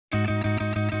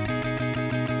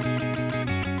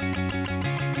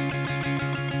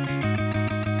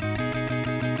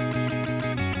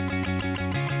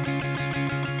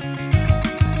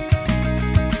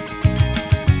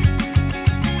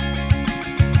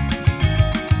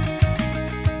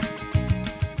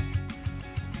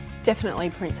Definitely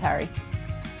Prince Harry.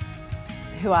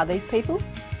 Who are these people?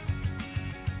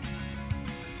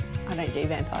 I don't do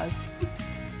vampires.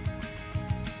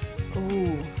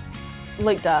 Ooh,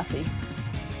 Luke Darcy.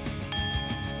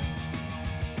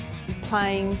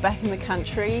 Playing back in the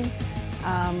country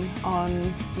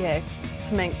on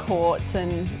cement courts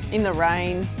and in the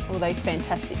rain, all those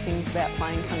fantastic things about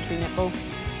playing country netball.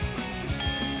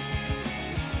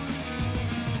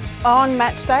 On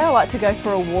match day I like to go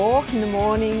for a walk in the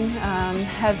morning,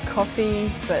 have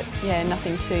coffee, but yeah,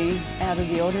 nothing too out of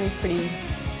the ordinary, pretty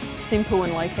simple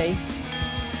and low-key.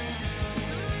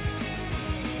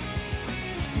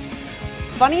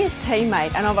 Funniest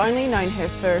teammate, and I've only known her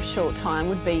for a short time,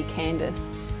 would be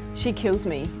Candice. She kills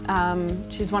me.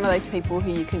 She's one of those people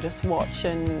who you can just watch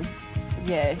and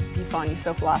yeah, you find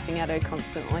yourself laughing at her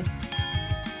constantly.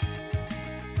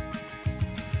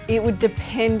 It would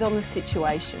depend on the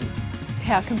situation,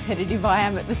 how competitive I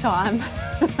am at the time.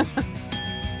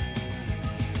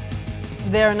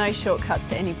 There are no shortcuts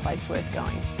to any place worth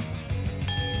going.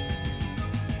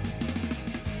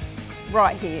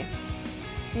 Right here.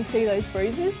 You see those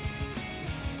bruises?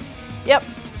 Yep,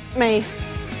 me.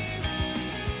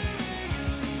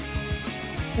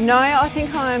 No, I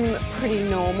think I'm pretty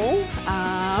normal.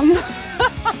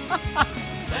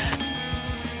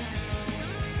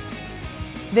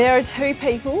 There are two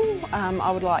people I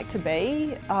would like to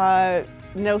be.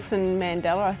 Nelson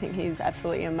Mandela, I think he's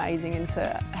absolutely amazing, and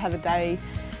to have a day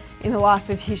in the life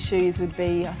of his shoes would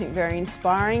be, I think, very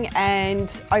inspiring. And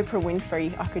Oprah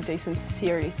Winfrey, I could do some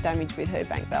serious damage with her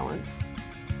bank balance.